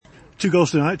2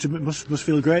 goals tonight. It must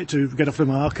feel great to get off the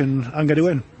mark and get a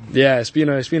win. Yeah, it's been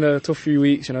a tough few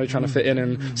weeks, trying to fit in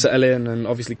and settle in, and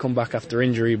obviously come back after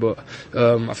injury. But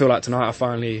I feel like tonight I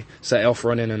finally set it off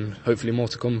running, and hopefully more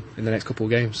to come in the next couple of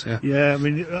games. Yeah. I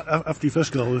mean, after your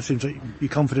first goal, it seems like your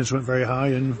confidence went very high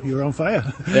and you were on fire.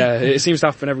 Yeah, it seems to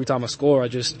happen every time I score. I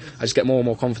just get more and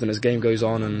more confident as the game goes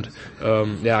on, and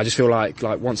I just feel like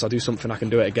once I do something, I can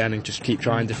do it again and just keep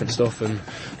trying different stuff. And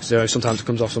so sometimes it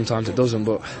comes off, sometimes it doesn't.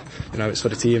 But it's for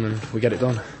the team, and we get it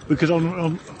done. Because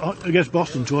on against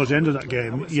Boston, towards the end of that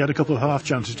game, you had a couple of half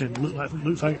chances. It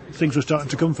looked like things were starting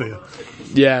to come for you.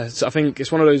 Yeah, so I think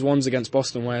it's one of those ones against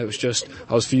Boston where it was just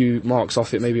I was a few marks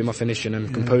off it, maybe in my finishing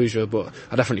and composure, but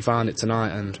I definitely found it tonight.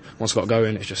 And once I got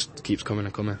going, it just keeps coming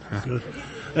and coming. Yeah. Good.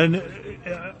 And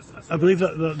I believe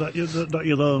that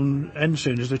your loan ends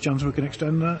soon. Is there a chance we can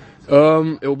extend that?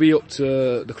 It'll be up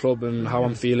to the club and how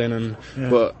I'm feeling,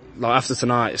 but after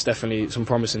tonight, it's definitely some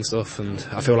promising stuff, and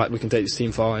I feel like we can take this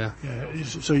team far. Yeah.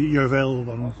 So you're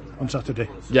available on Saturday?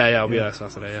 Yeah, I'll be there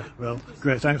Saturday. Yeah. Well,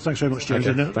 great. Thanks very much, James.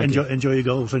 Okay, Enjoy your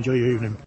goals. Enjoy your evening.